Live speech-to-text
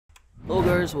Hello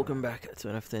guys, welcome back to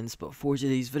NFTins. But for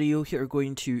today's video, here we're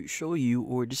going to show you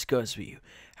or discuss with you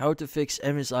how to fix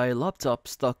MSI laptop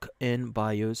stuck in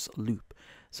BIOS loop.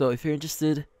 So if you're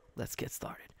interested, let's get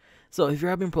started. So if you're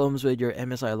having problems with your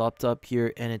MSI laptop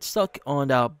here and it's stuck on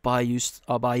that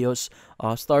BIOS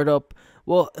startup,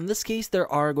 well, in this case,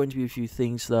 there are going to be a few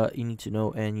things that you need to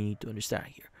know and you need to understand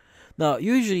here. Now,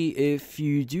 usually, if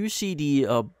you do see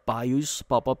the BIOS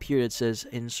pop up here that says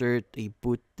insert a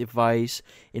boot device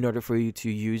in order for you to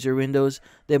use your Windows,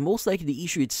 then most likely the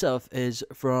issue itself is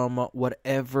from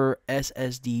whatever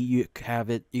SSD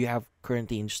you have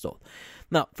currently installed.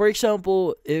 Now, for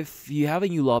example, if you have a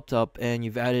new laptop and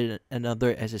you've added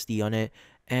another SSD on it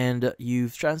and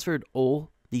you've transferred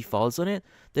all the files on it,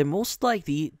 then most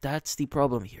likely that's the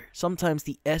problem here. Sometimes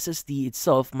the SSD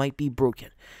itself might be broken.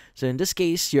 So in this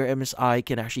case, your MSI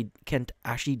can't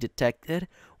actually detect it,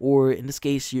 or in this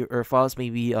case, your files may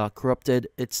be corrupted.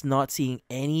 It's not seeing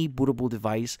any bootable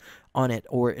device on it,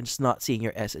 or it's not seeing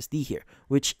your SSD here,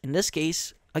 which in this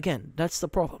case, again, that's the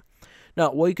problem.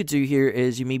 Now, what you could do here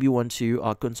is you maybe want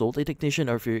to consult a technician,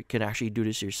 or if you can actually do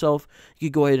this yourself, you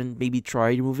could go ahead and maybe try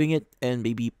removing it and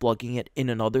maybe plugging it in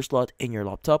another slot in your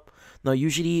laptop. Now,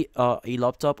 usually a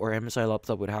laptop or MSI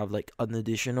laptop would have like an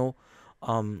additional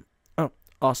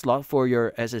slot for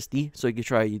your SSD, so you can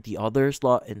try the other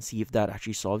slot and see if that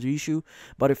actually solves the issue.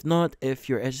 But if not, if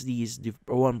your SSD is the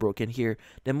one broken here,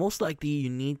 then most likely you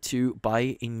need to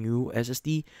buy a new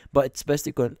SSD. But it's best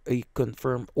to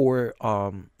confirm or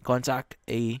contact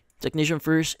a technician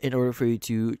first in order for you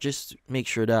to just make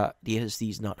sure that the SSD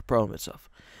is not a problem itself.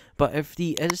 But if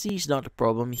the SSD is not a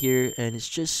problem here and it's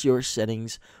just your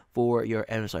settings for your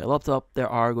MSI laptop, there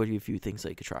are going to be a few things that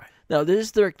you could try. Now, this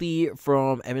is directly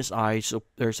from MSI, so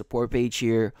their support page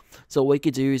here. So what you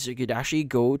could do is you could actually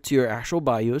go to your actual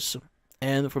BIOS,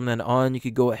 and from then on, you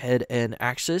could go ahead and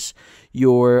access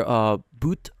your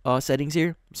boot settings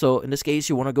here. So in this case,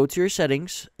 you want to go to your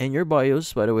settings and your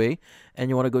BIOS, by the way,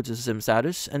 and you want to go to system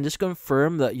status and just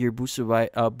confirm that your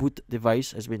boot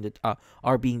device has been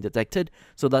are being detected.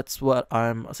 So that's what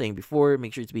I'm saying before.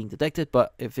 Make sure it's being detected.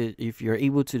 But if you're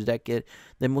able to detect it,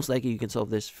 then most likely you can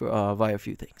solve this via a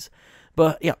few things.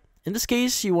 But yeah. In this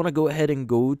case, you want to go ahead and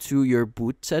go to your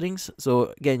boot settings.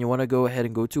 So again, you want to go ahead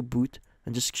and go to boot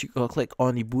and just click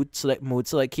on the boot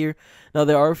select here. Now,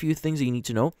 there are a few things that you need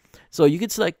to know. So you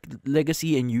could select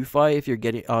legacy and UEFI if you're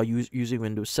getting using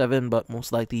Windows 7, but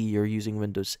most likely you're using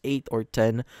Windows 8 or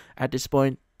 10 at this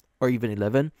point, or even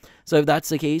 11. So if that's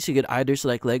the case, you could either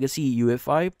select legacy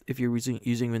UEFI if you're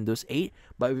using Windows 8,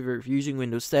 but if you're using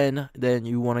Windows 10, then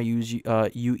you want to use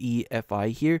UEFI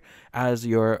here as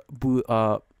your boot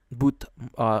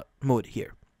mode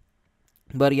here.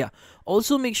 But yeah,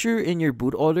 also make sure in your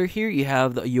boot order here you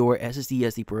have your SSD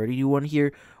as the priority one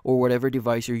here, or whatever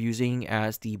device you're using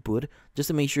as the boot, just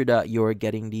to make sure that you're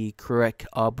getting the correct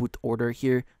boot order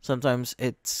here. Sometimes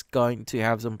it's going to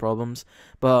have some problems,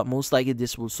 but most likely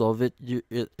this will solve it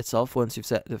itself once you've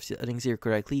set the settings here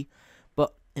correctly.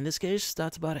 But in this case,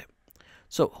 that's about it.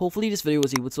 So hopefully this video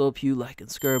was able to help you. Like and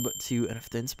subscribe to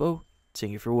NFTinspo.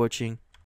 Thank you for watching.